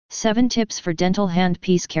7 Tips for Dental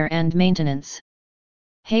Handpiece Care and Maintenance.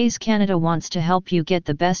 Hayes Canada wants to help you get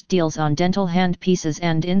the best deals on dental handpieces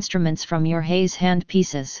and instruments from your Hayes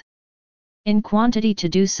handpieces. In quantity to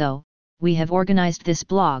do so, we have organized this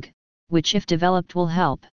blog, which if developed will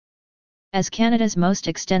help. As Canada's most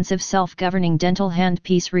extensive self-governing dental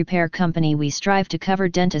handpiece repair company, we strive to cover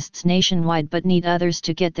dentists nationwide but need others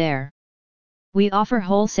to get there. We offer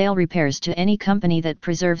wholesale repairs to any company that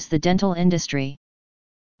preserves the dental industry.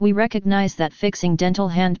 We recognize that fixing dental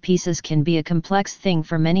handpieces can be a complex thing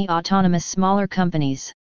for many autonomous smaller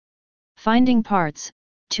companies. Finding parts,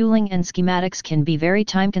 tooling and schematics can be very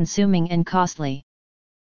time-consuming and costly.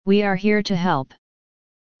 We are here to help.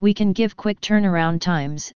 We can give quick turnaround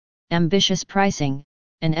times, ambitious pricing,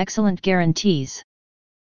 and excellent guarantees.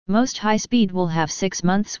 Most high-speed will have 6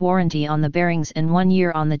 months warranty on the bearings and 1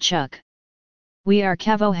 year on the chuck. We are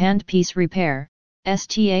Cavo Handpiece Repair,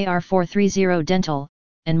 STAR 430 Dental,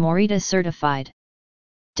 and Morita certified.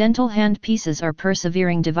 Dental handpieces are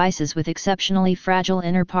persevering devices with exceptionally fragile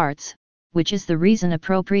inner parts, which is the reason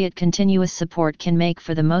appropriate continuous support can make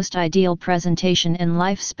for the most ideal presentation and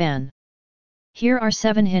lifespan. Here are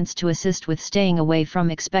 7 hints to assist with staying away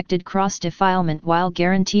from expected cross-defilement while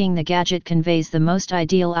guaranteeing the gadget conveys the most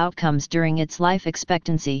ideal outcomes during its life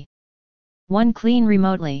expectancy. 1. Clean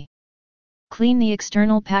remotely. Clean the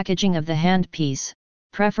external packaging of the handpiece,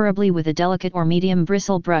 preferably with a delicate or medium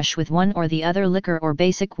bristle brush with one or the other liquor or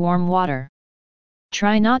basic warm water.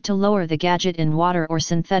 Try not to lower the gadget in water or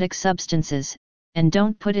synthetic substances, and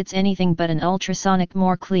don't put its anything but an ultrasonic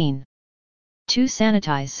more clean. 2.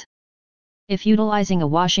 Sanitize. If utilizing a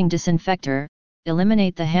washing disinfector,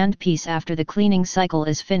 eliminate the handpiece after the cleaning cycle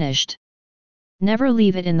is finished. Never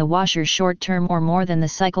leave it in the washer short term or more than the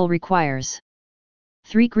cycle requires.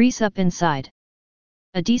 3. Grease up inside.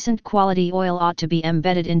 A decent quality oil ought to be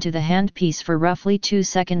embedded into the handpiece for roughly 2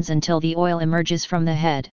 seconds until the oil emerges from the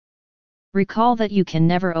head. Recall that you can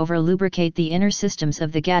never over-lubricate the inner systems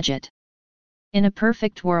of the gadget. In a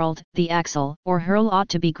perfect world, the axle or hurl ought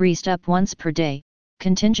to be greased up once per day,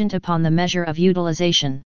 contingent upon the measure of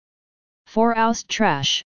utilization. 4. Oust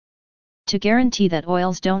trash. To guarantee that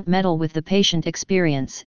oils don't meddle with the patient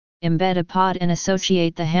experience, embed a pod and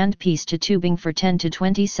associate the handpiece to tubing for 10 to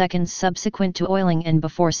 20 seconds subsequent to oiling and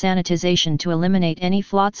before sanitization to eliminate any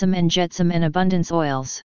flotsam and jetsam and abundance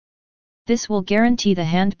oils. This will guarantee the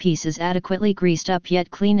handpiece is adequately greased up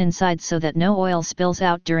yet clean inside so that no oil spills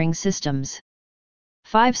out during systems.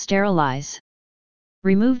 5. Sterilize.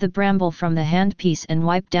 Remove the bramble from the handpiece and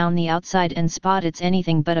wipe down the outside and spot it's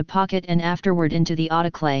anything but a pocket and afterward into the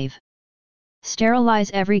autoclave.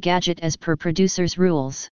 Sterilize every gadget as per producer's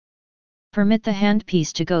rules. Permit the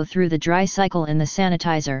handpiece to go through the dry cycle in the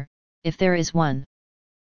sanitizer, if there is one.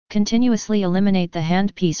 Continuously eliminate the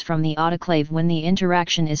handpiece from the autoclave when the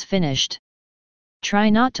interaction is finished. Try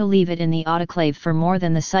not to leave it in the autoclave for more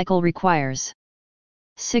than the cycle requires.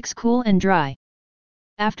 6. Cool and dry.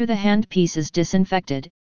 After the handpiece is disinfected,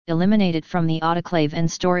 eliminate it from the autoclave and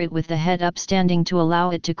store it with the head upstanding to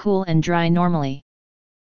allow it to cool and dry normally.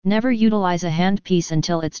 Never utilize a handpiece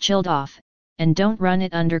until it's chilled off, and don't run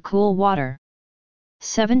it under cool water.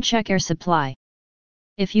 7. Check air supply.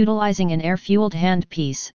 If utilizing an air-fueled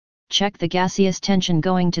handpiece, check the gaseous tension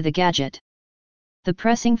going to the gadget. The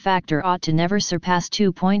pressing factor ought to never surpass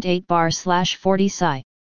 2.8 bar/40 psi.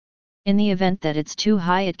 In the event that it's too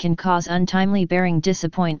high, it can cause untimely bearing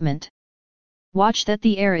disappointment. Watch that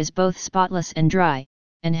the air is both spotless and dry,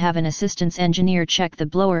 and have an assistance engineer check the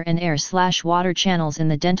blower and air/water channels in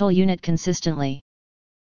the dental unit consistently.